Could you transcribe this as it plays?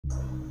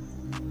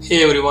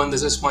Hey everyone,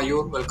 this is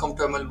Mayur. Welcome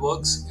to ML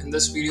Works. In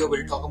this video,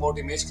 we'll talk about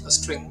image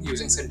clustering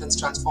using sentence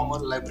transformer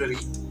library.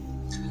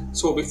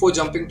 So before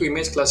jumping to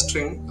image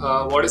clustering,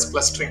 what is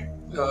clustering?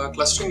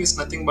 Clustering is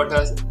nothing but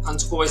an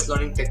unsupervised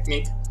learning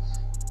technique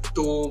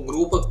to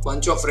group a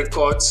bunch of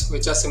records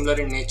which are similar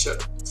in nature.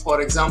 For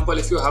example,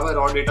 if you have a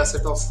raw data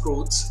set of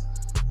fruits,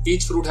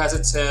 each fruit has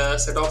its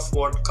set of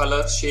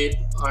color, shape,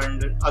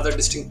 and other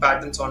distinct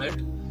patterns on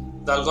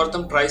it. The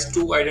algorithm tries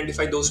to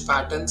identify those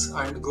patterns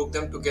and group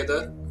them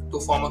together to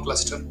form a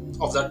cluster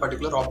of that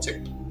particular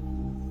object.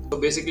 So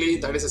basically,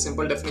 that is a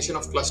simple definition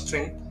of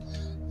clustering.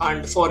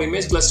 And for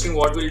image clustering,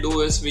 what we'll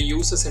do is we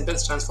use a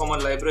sentence transformer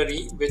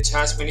library which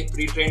has many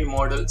pre-trained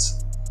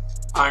models.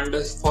 And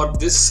for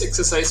this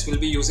exercise, we'll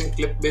be using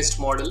clip-based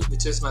model,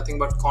 which is nothing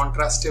but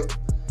contrastive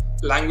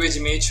language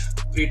image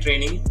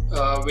pre-training,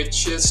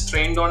 which is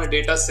trained on a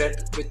data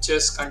set which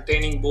is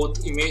containing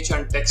both image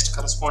and text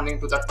corresponding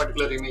to that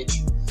particular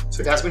image. So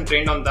it has been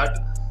trained on that.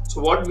 So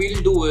what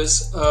we'll do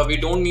is we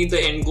don't need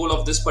the end goal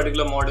of this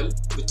particular model,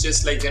 which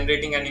is like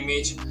generating an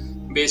image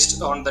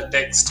based on the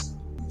text.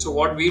 So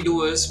what we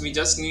do is we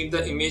just need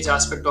the image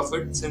aspect of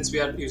it, since we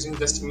are using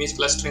just image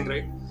clustering,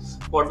 right?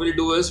 What we'll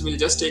do is we'll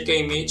just take an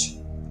image,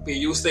 we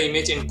use the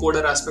image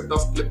encoder aspect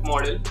of clip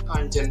model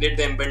and generate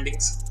the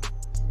embeddings.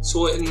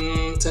 So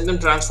in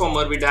sentence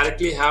transformer, we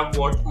directly have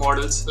what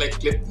models like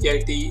clip,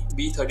 PIT,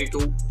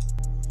 B32.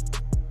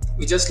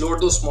 We just load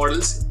those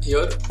models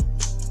here,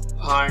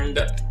 and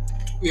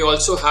we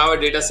also have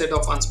a data set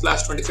of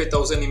unsplashed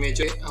 25,000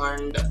 images,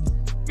 and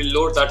we'll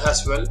load that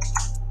as well.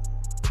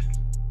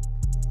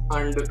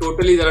 And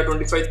totally there are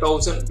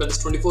 25,000, that is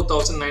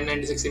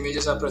 24,996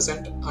 images are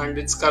present, and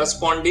its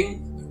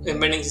corresponding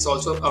embeddings is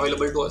also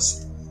available to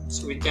us.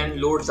 So we can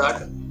load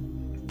that,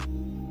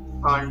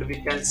 and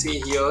we can see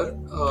here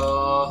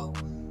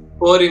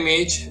per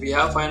image we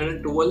have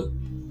 512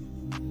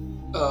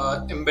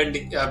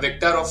 embedding,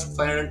 vector of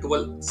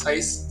 512,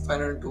 size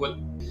 512.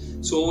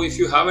 So if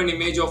you have an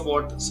image of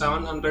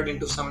 700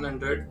 into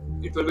 700,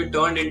 it will be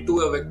turned into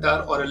a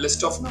vector or a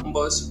list of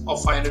numbers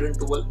of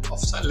 512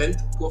 of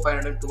length to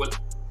 512.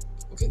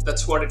 Okay,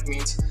 that's what it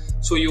means.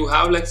 So you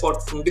have like for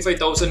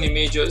 25,000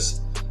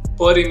 images,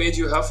 per image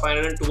you have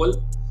 512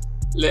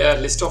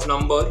 list of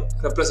number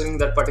representing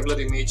that particular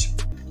image.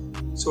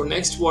 So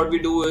next what we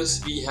do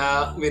is we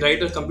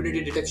write a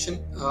community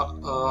detection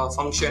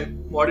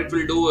function. What it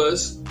will do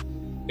is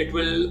it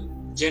will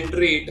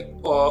generate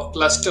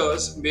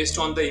clusters based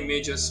on the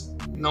images.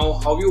 Now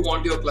how you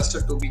want your cluster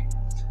to be?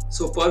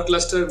 So per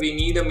cluster we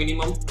need a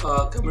minimum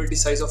community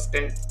size of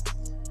 10.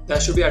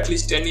 There should be at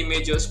least 10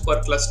 images per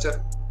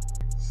cluster,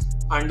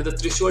 and the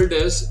threshold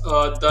is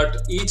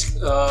that each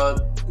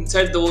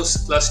inside those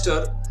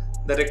cluster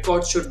the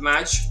record should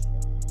match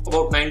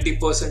about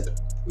 90%,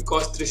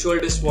 because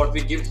threshold is what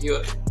we give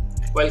here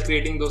while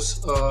creating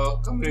those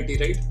community,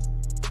 right?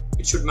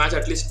 It should match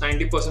at least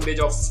 90%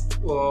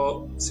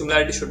 of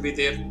similarity should be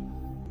there,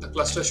 the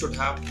cluster should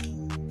have.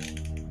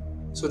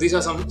 So these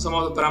are some of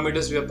the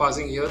parameters we are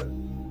passing here,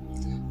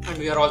 and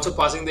we are also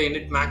passing the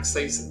init max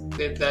size.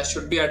 There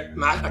should be at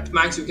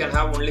max you can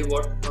have only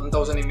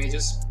 1000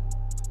 images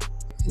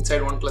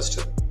inside one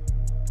cluster.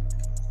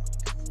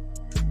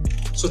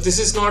 So this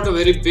is not a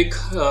very big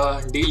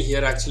deal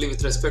here actually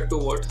with respect to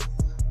what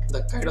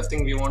the kind of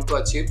thing we want to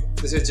achieve.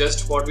 This is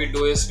just what we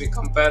do is we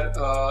compare,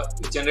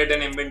 we generate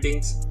an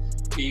embeddings,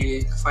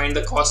 we find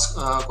the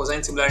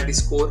cosine similarity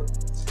score,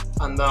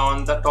 and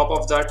on the top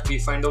of that we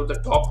find out the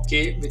top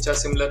k which are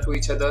similar to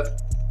each other,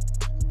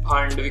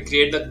 and we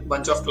create the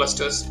bunch of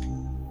clusters.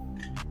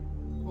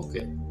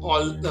 Okay,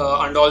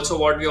 and also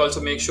what we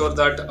also make sure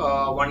that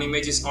one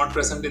image is not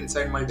present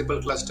inside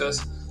multiple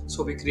clusters,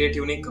 so we create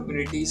unique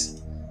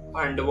communities.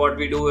 And what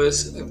we do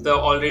is if the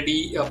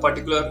already a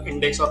particular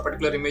index or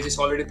particular image is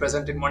already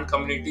present in one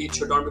community, it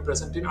should not be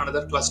present in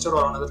another cluster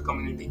or another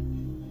community.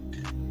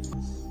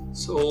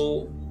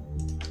 So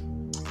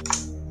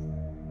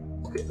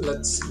okay,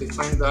 let's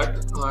define that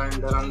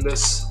and run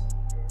this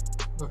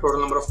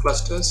total number of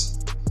clusters.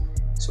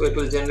 So it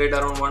will generate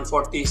around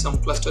 140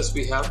 some clusters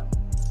we have.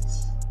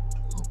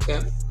 Okay,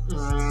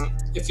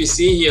 if you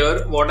see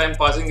here, what I'm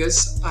passing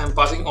is I'm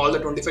passing all the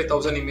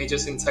 25,000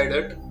 images inside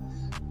it,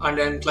 and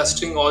then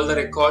clustering all the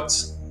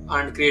records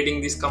and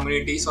creating these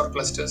communities or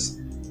clusters.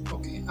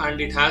 Okay, and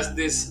it has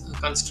these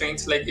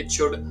constraints, like it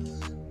should,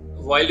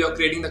 while you're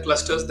creating the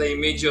clusters, the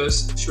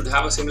images should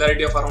have a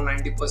similarity of around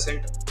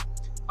 90%,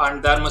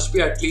 and there must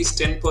be at least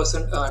 10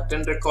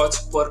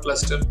 records per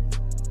cluster.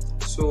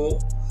 So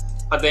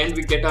at the end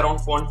we get around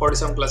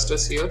 147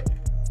 clusters here,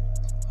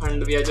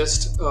 and we are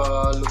just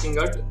looking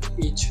at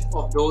each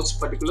of those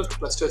particular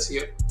clusters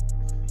here.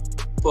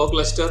 Per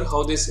cluster,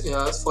 how this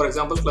for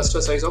example,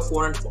 cluster size of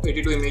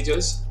 482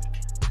 images.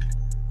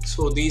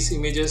 So these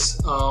images,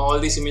 all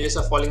these images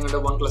are falling under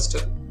one cluster.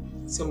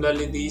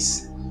 Similarly,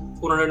 these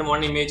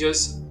 401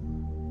 images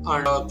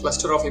and a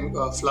cluster of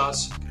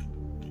flowers.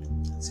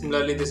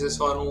 Similarly, this is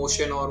for an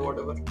ocean or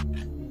whatever.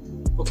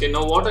 Okay,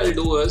 now what I'll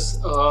do is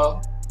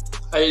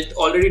I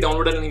already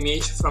downloaded an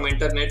image from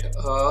internet,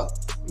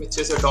 which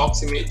is a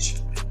docs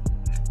image.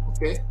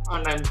 okay,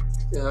 and I'm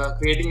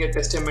creating a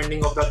test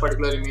embedding of that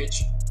particular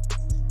image,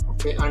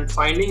 okay, and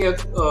finding a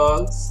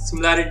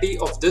similarity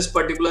of this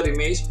particular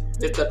image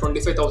with the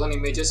 25,000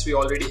 images we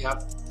already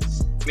have,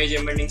 image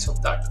embeddings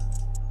of that,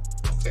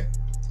 okay.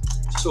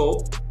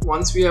 So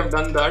once we have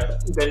done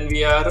that, then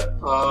we are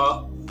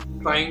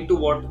trying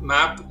to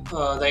map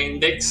the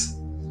index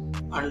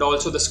and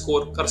also the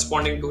score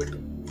corresponding to it,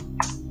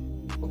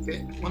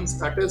 okay. Once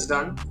that is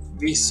done,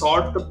 we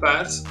sort the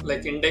pairs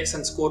like index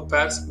and score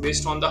pairs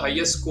based on the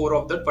highest score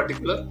of that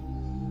particular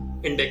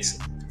index.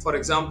 For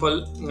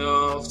example,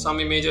 some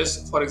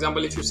images, for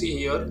example, if you see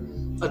here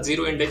at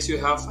 0 index you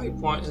have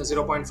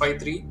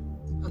 0.53,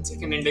 and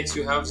second index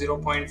you have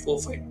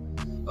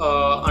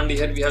 0.45, and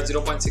here we have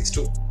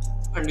 0.62,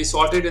 and we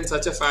sort it in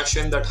such a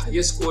fashion that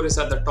highest score is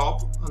at the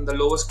top and the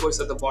lowest score is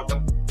at the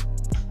bottom.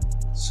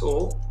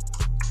 So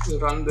we'll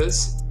run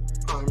this,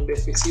 and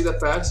if we see the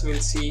pairs,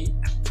 we'll see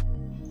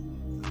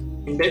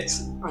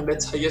index and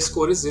its highest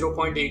score is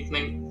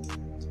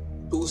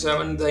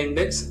 0.8927, the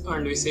index,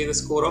 and we say the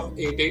score of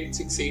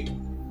 8868.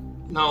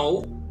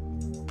 Now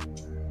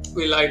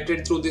we'll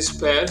iterate through these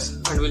pairs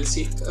and we'll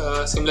see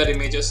similar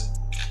images.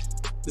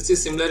 This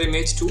is similar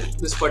image to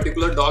this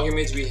particular dog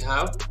image we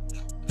have,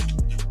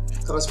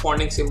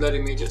 corresponding similar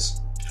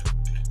images.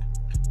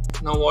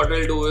 Now what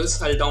I'll do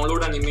is I'll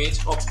download an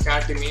image of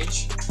cat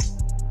image,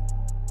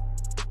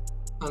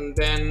 and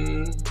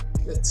then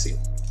let's see.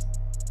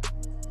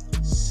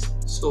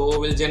 So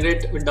we'll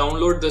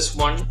download this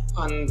one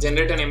and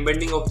generate an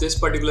embedding of this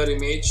particular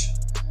image,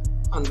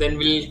 and then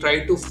we'll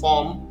try to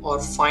form or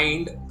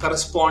find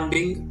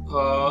corresponding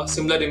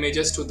similar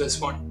images to this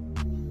one.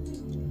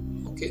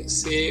 Okay,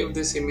 save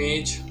this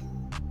image.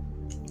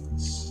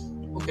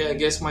 Okay, I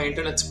guess my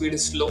internet speed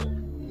is slow.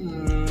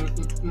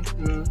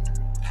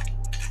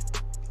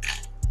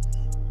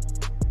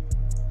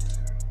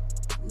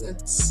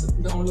 Let's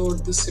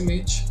download this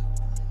image,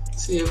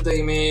 save the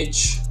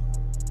image.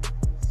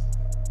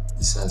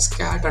 This has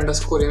cat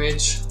underscore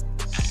image.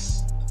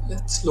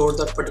 Let's load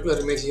that particular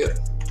image here.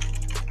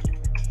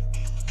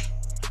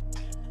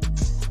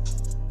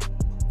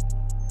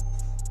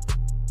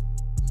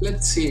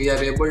 Let's see, we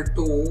are able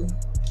to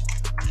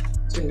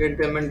generate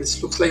them, and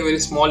this looks like a very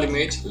small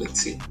image.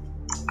 Let's see.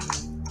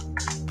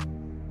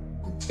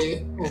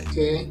 Okay.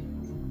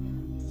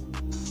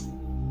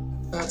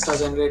 That's are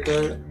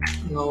generated.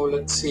 Now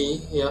let's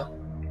see. Yeah.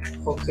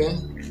 Okay.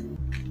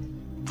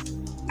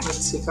 Let's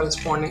see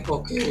corresponding.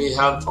 Okay, we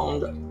have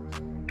found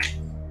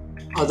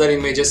other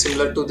images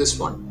similar to this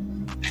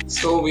one.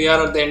 So we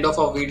are at the end of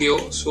our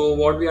video. So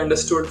what we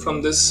understood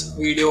from this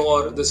video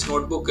or this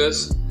notebook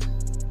is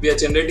we are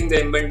generating the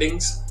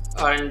embeddings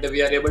and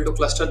we are able to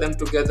cluster them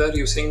together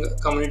using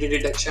community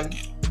detection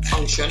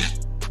function,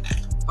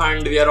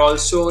 and we are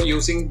also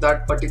using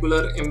that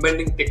particular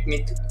embedding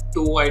technique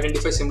to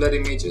identify similar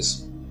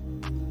images.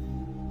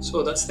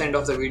 So that's the end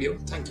of the video.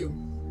 Thank you.